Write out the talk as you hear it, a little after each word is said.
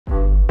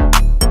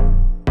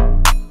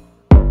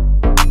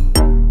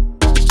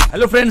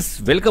Hello friends,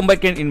 welcome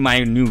back in my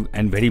new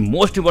and very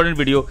most important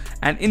video.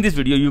 And in this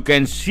video you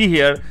can see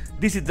here,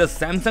 this is the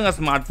Samsung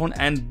smartphone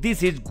and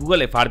this is Google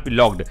FRP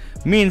logged.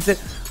 Means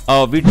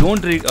we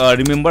don't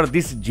remember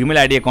this Gmail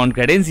ID account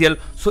credential.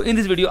 So in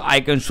this video I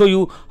can show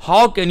you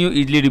how can you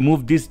easily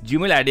remove this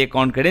Gmail ID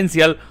account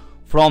credential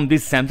from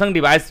this Samsung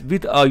device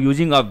with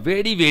using a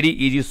very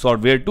easy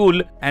software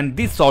tool. And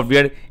this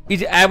software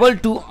is able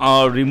to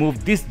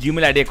remove this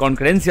Gmail ID account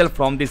credential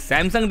from this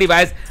Samsung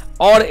device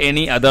or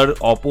any other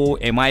Oppo,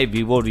 Mi,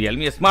 Vivo,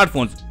 Realme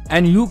smartphones.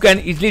 And you can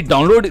easily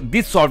download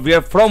this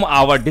software from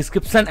our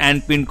description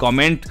and pinned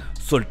comment.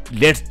 So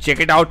let's check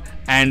it out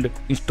and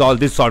install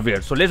this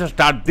software. So let's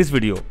start this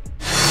video.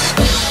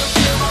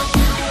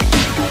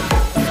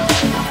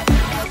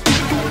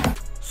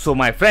 So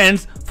my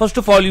friends, first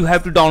of all you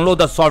have to download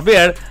the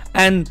software,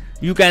 and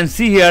you can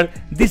see here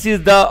this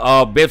is the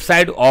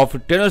website of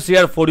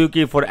Tenorshare For You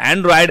Key for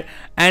Android.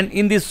 And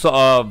in this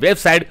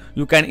website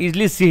you can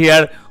easily see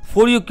here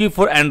For You Key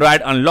for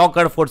Android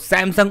unlocker for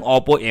Samsung,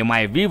 Oppo,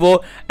 Mi, Vivo,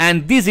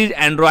 and this is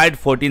Android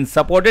 14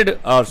 supported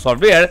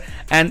software.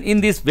 And in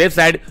this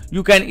website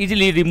you can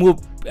easily remove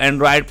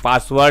Android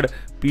password,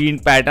 pin,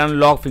 pattern,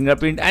 lock,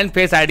 fingerprint and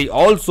face ID.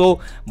 Also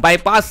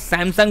bypass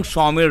Samsung,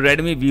 Xiaomi,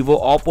 Redmi, Vivo,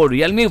 Oppo,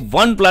 Realme,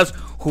 OnePlus,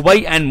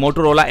 Huawei and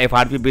Motorola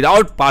FRP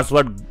without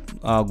password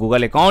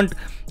Google account,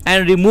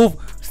 and remove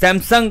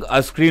Samsung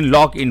screen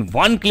lock in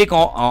one click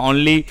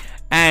only,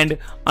 and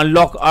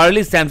unlock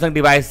early Samsung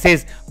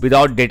devices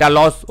without data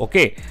loss.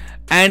 Okay.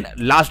 And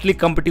lastly,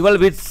 compatible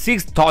with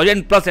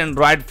 6000 plus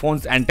Android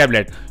phones and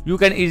tablet. You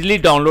can easily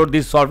download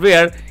this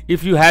software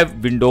if you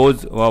have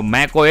Windows or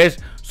Mac OS.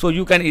 So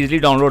you can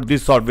easily download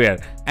this software,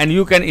 and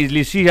you can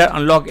easily see here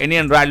unlock any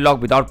Android lock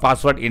without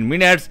password in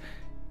minutes.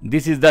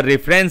 This is the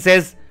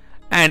references,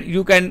 and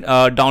you can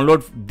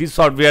download this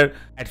software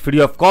at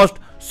free of cost.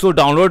 So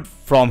download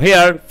from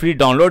here, free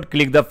download,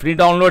 click the free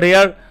download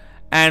here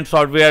and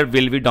software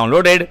will be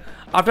downloaded.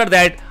 After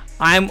that,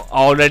 I am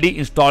already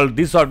installed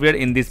this software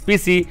in this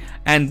PC,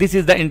 and this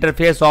is the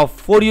interface of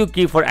For You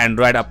Key for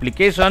Android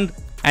application.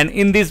 And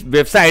in this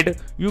website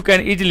you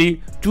can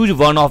easily choose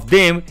one of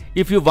them.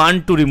 If you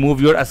want to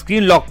remove your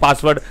screen lock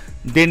password,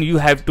 then you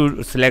have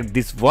to select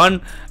this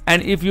one,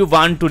 and if you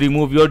want to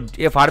remove your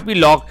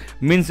FRP lock,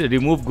 means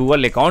remove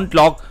Google account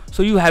lock,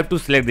 so you have to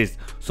select this.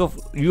 So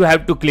you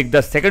have to click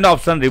the second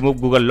option,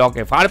 remove Google lock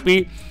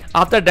FRP.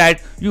 After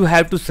that you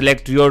have to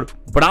select your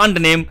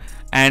brand name,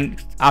 and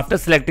after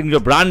selecting your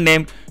brand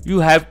name you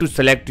have to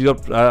select your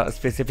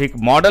specific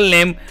model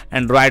name,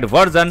 Android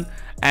version,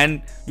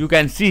 and you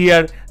can see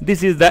here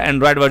this is the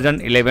Android version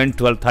 11,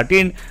 12,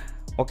 13.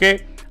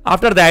 Okay.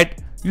 After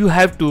that you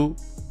have to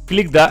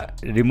click the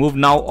remove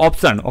now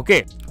option.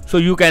 Okay. So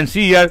you can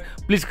see here,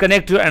 please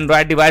connect your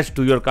Android device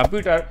to your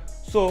computer.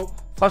 So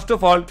first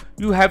of all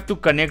you have to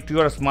connect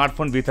your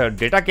smartphone with a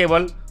data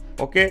cable.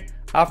 Okay.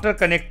 After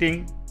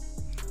connecting,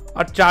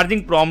 a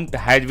charging prompt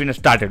has been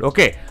started.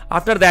 Okay.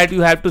 After that you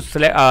have to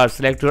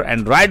select your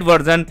Android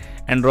version,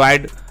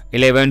 Android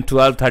 11,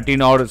 12,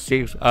 13 or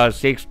 6,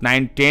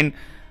 9, 10,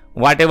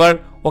 whatever.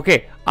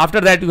 Okay. After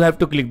that you have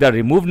to click the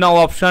remove now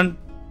option,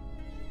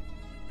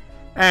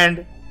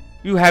 and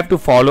you have to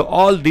follow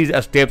all these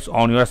steps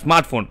on your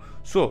smartphone.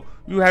 So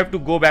you have to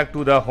go back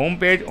to the home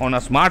page on a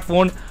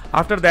smartphone.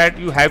 After that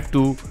you have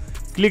to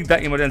click the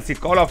emergency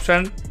call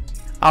option.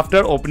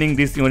 After opening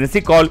this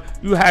emergency call,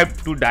 you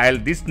have to dial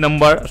this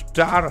number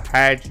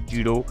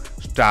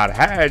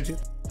 *#0*#.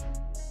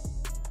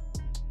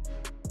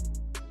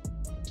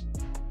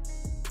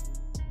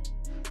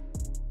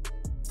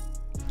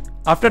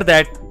 After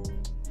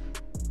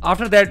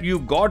that you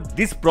got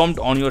this prompt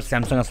on your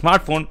Samsung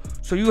smartphone.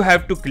 So you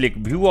have to click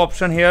view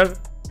option here.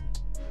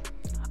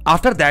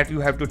 After that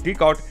you have to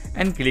tick out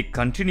and click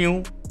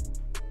continue,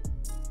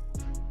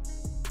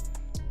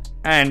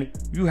 and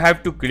you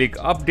have to click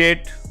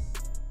update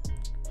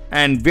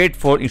and wait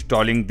for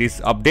installing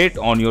this update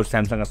on your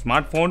Samsung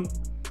smartphone.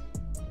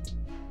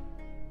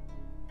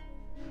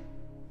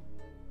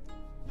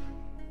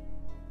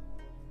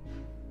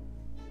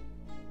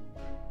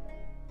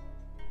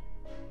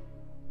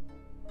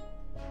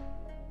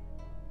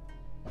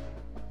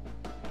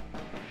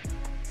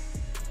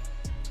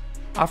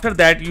 After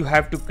that you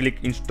have to click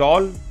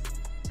install,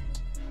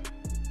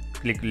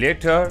 click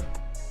later,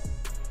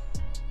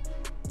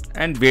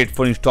 and wait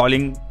for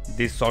installing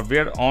this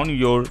software on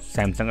your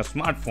Samsung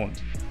smartphone.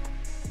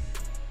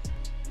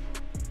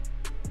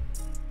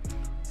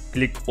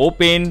 Click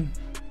open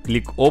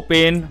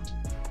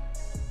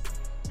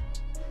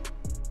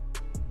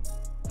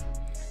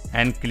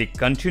and click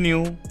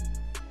continue.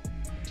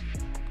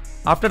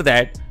 After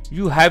that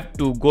you have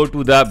to go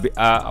to the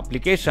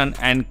application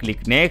and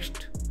click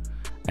next,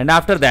 and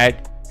after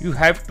that you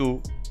have to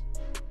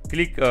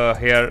click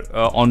here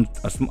on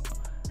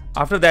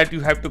after that you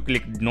have to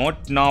click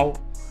not now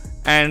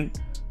and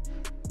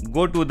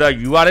go to the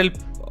URL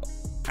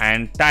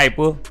and type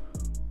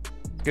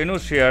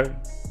Tenorshare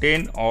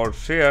 10 or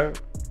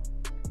share.com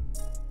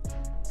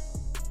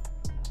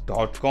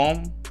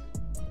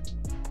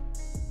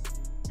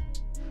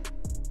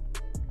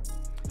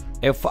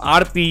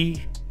FRP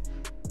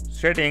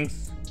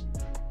settings,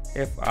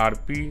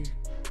 FRP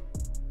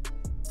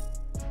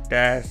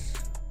dash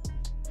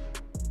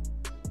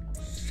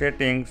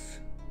settings,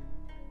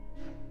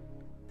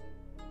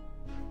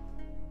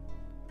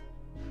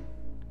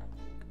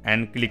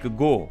 and click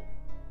go.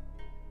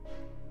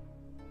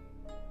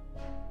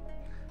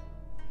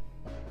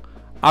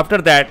 After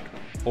that,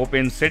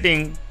 open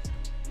setting,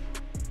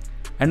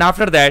 and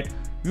after that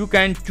you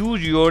can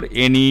choose your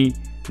any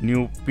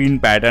new pin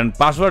pattern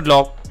password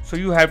lock. So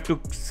you have to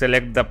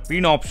select the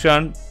pin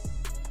option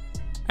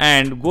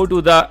and go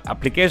to the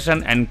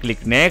application and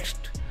click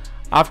next.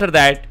 After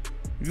that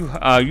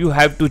you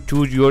have to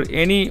choose your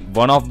any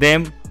one of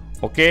them,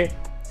 okay,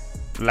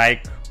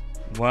 like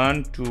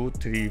 1 2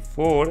 3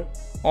 4,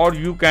 or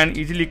you can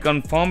easily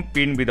confirm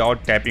pin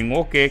without tapping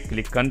OK.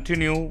 Click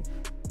continue,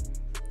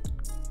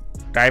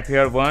 type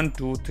here 1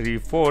 2 3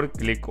 4,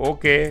 click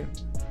OK.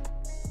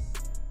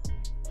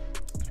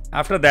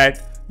 After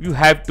that you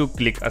have to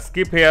click a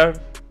skip here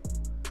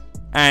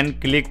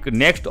and click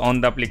next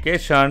on the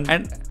application,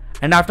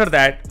 and after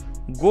that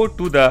go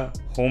to the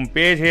home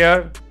page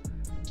here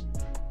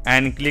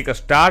and click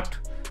start,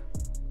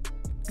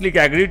 click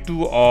agree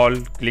to all,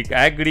 click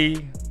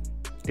agree,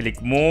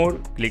 click more,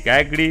 click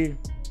agree,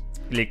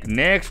 click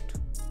next,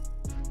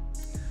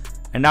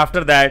 and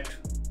after that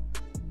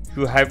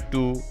you have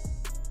to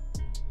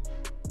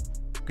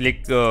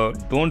click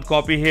don't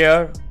copy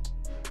here,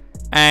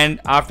 and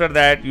after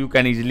that you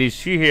can easily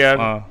see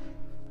here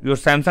your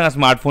Samsung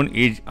smartphone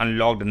is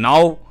unlocked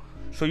now.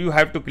 So you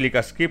have to click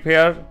a skip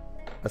here,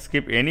 a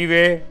skip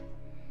anyway,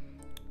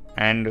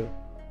 and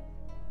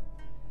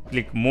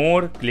click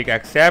more, click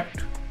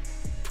accept,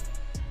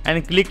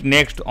 and click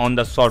next on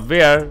the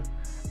software,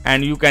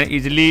 and you can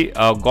easily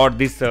got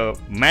this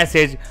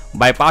message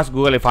bypass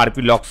Google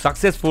FRP lock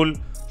successful.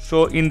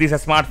 So in this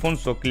smartphone,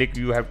 so click,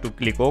 you have to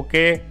click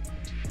OK,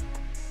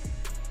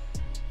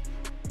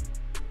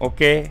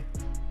 OK,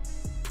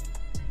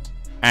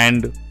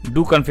 and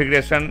do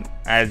configuration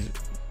as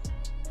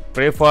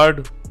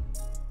preferred.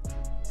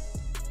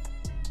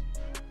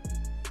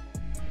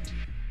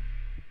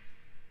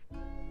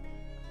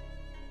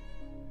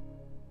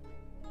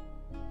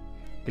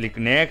 Click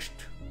next,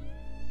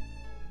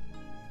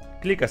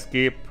 click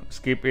skip,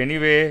 skip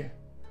anyway,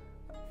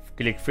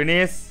 click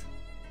finish,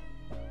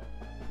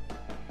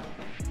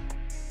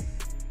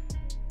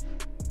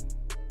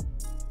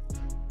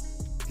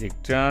 click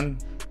done,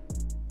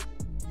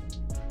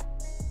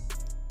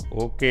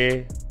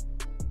 OK,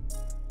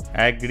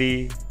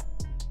 agree.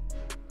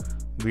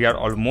 We are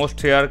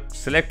almost here.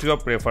 Select your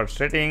preferred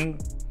setting,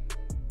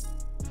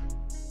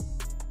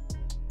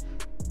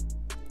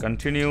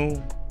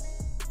 continue,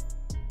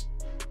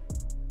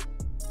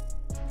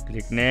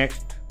 click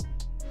next,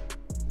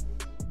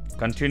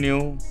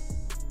 continue,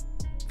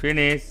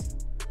 finish,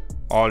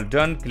 all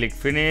done, click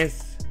finish.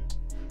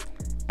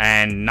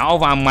 And now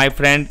my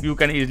friend, you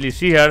can easily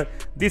see here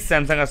this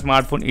Samsung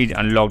smartphone is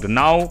unlocked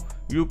now.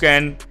 You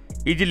can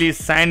easily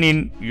sign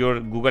in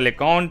your Google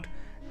account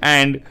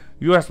and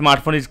your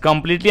smartphone is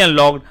completely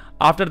unlocked.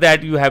 After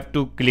that you have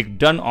to click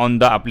done on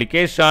the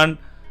application,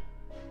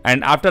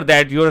 and after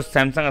that your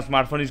Samsung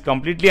smartphone is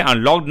completely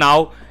unlocked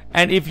now.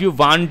 And if you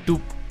want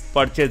to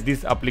purchase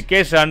this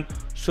application,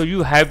 so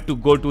you have to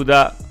go to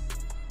the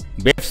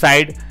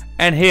website,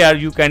 and here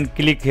you can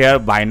click here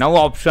buy now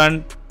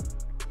option,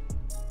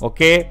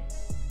 okay,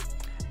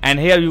 and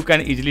here you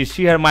can easily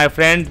see here my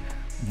friend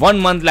 1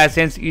 month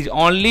license is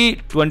only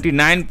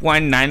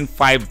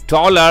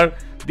 $29.95.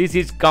 This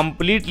is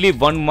completely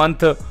 1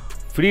 month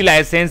free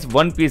license,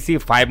 1 PC,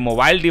 5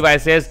 mobile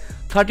devices,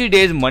 30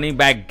 days money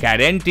back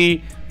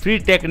guarantee, free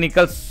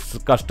technical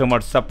customer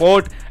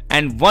support,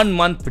 and 1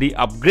 month free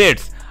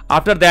upgrades.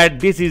 After that,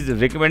 this is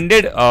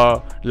recommended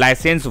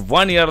license,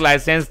 1 year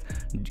license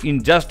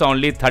in just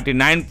only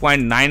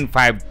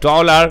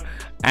 $39.95.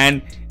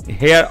 And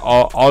here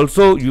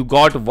also you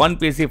got 1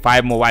 PC,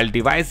 5 mobile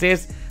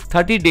devices,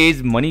 30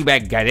 days money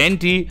back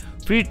guarantee,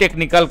 free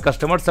technical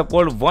customer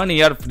support, 1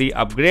 year free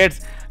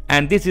upgrades,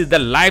 and this is the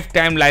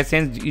lifetime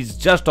license is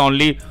just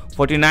only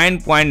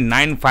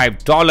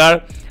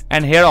 $49.95.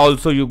 And here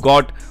also you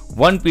got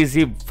 1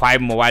 PC,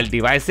 5 mobile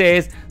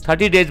devices,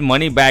 30 days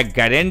money back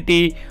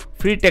guarantee,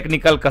 free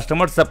technical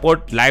customer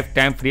support,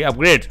 lifetime free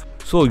upgrades.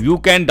 So you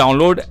can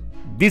download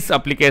this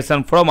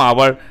application from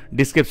our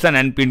description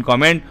and pinned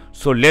comment.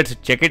 So let's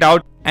check it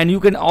out. And you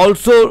can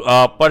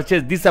also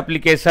purchase this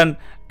application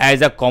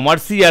as a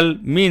commercial,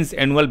 means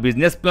annual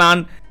business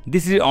plan.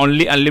 This is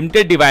only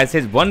unlimited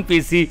devices, 1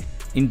 PC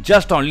in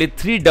just only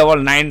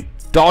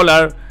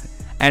 $399,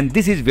 and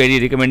this is very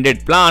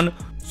recommended plan.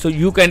 So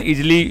you can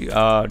easily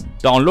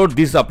download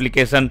this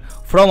application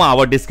from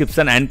our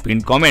description and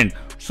pinned comment.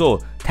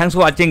 So thanks for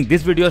watching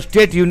this video.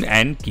 Stay tuned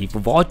and keep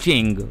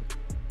watching.